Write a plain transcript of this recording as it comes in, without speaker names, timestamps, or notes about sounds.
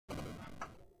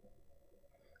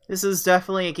This is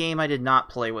definitely a game I did not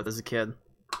play with as a kid.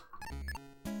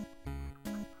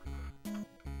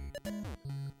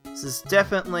 This is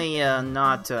definitely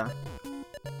not a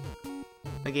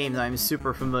game that I'm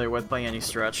super familiar with by any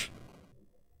stretch.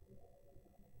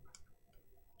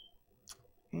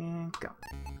 And go.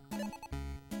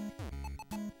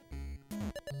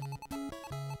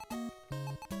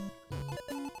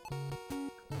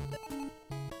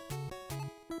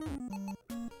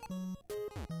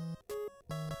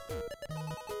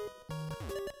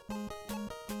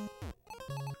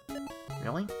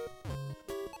 Really?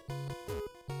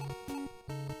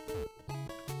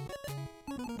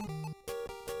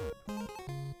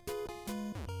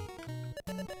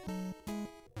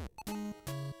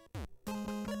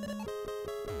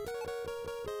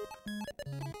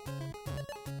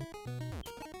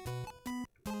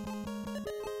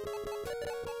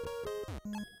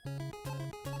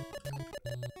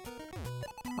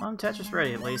 Well, I'm Tetris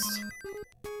ready at least.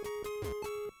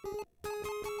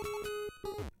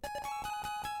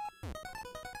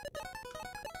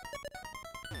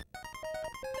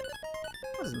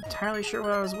 I wasn't entirely sure what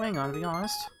I was weighing on, to be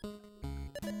honest.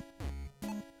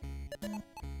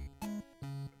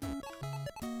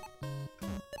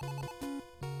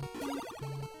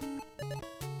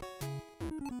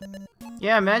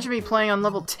 Yeah, imagine me playing on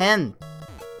level 10.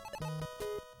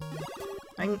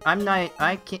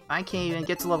 I can't even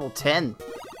get to level 10.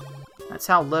 That's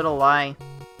how little I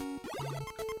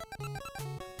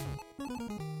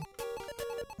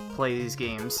play these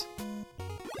games.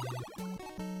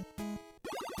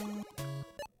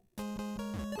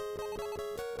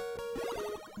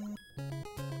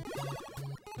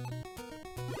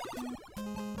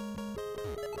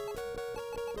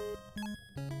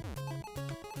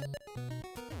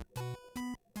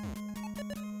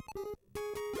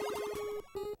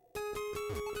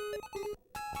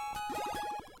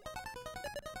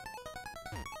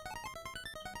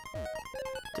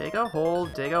 Dig a hole,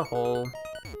 dig a hole.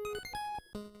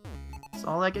 So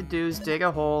all I could do is dig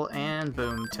a hole and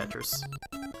boom, Tetris.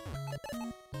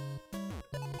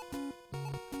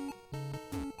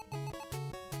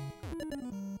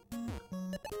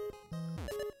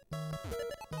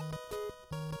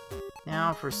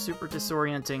 Now for super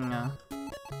disorienting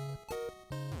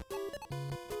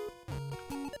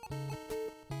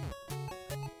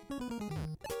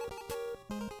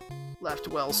left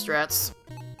well strats.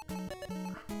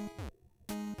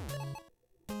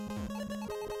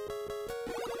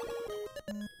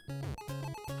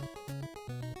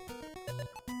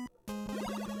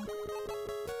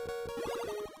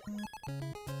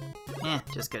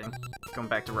 Just kidding. Going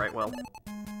back to right well.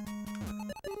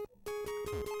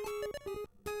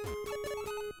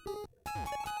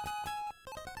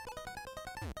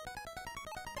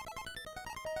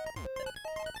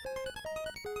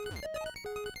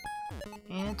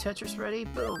 And Tetris ready,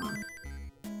 boom.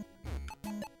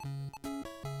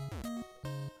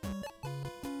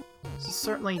 This is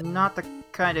certainly not the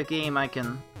kind of game I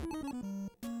can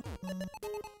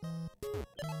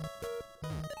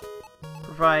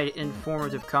provide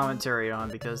informative commentary on,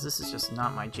 because this is just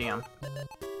not my jam.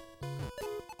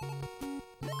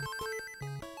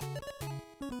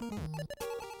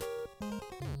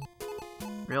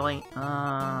 Really?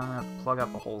 Plug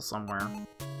up a hole somewhere.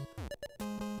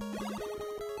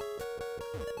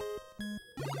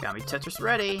 Gotta be Tetris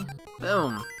ready!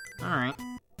 Boom! Alright.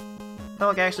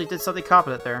 Felt like I actually did something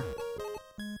competent there.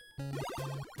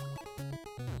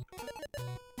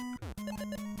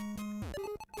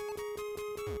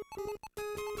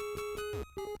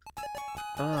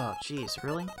 Oh, jeez,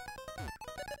 really?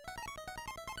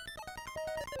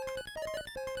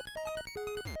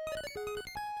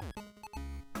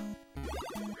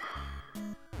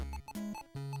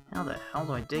 How the hell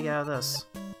do I dig out of this?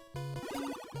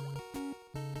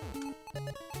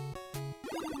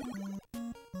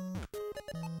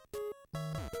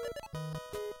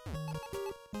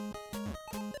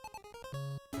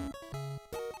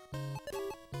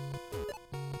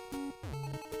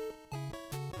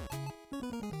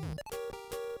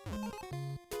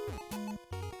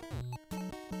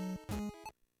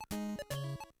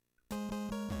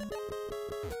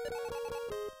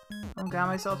 Oh, got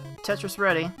myself Tetris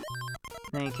ready.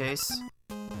 In any case.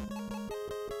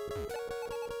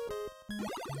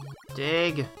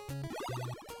 Dig! You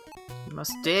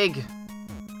must dig!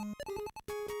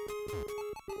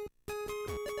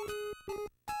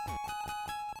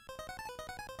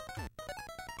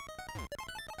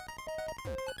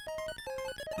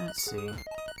 Let's see.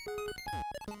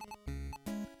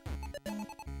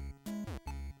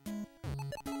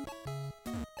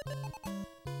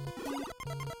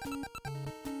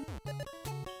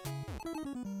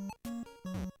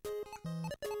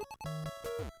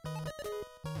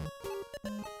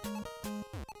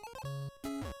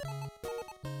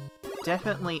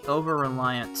 definitely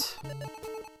over-reliant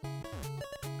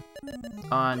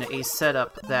on a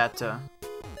setup that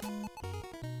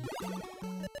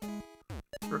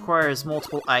requires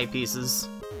multiple eyepieces.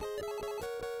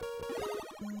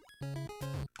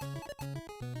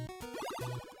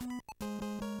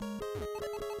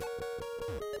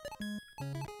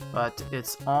 But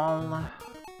it's all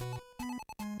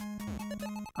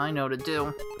I know to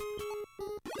do.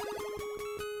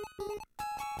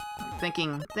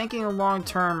 Thinking long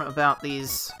term about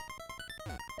these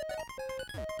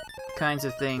kinds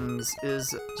of things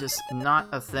is just not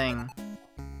a thing.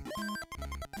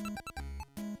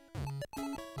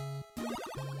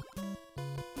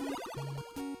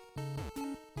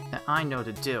 That I know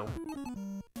to do.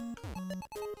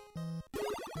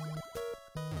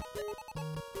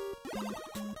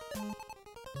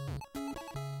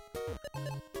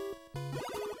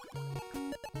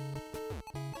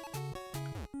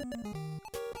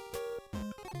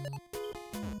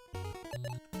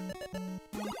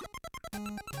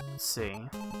 Let's see.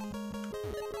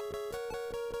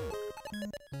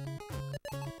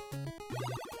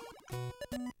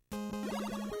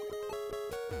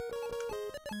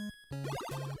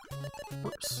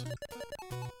 Whoops.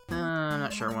 I'm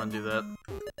not sure I want to do that.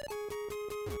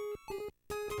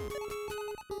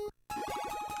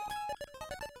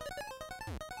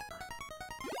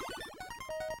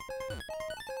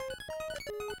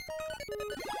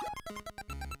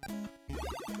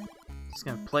 Just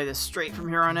gonna play this straight from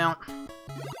here on out.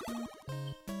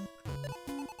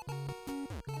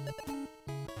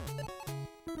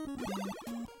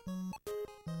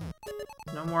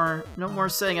 No more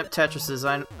setting up Tetrises.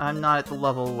 I'm not at the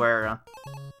level where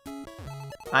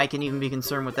I can even be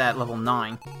concerned with that level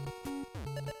 9.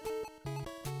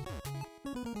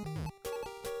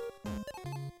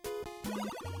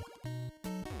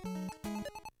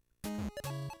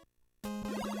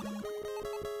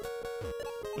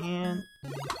 And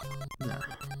no.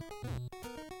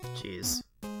 Jeez.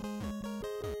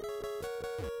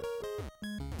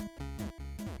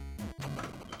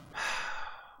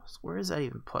 Where does that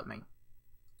even put me?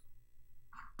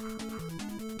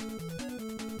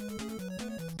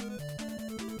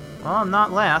 Well, I'm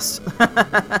not last.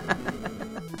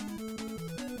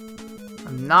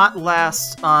 I'm not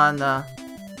last on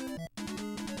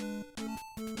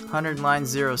 100 line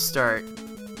 0 start.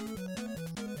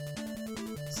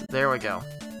 So there we go.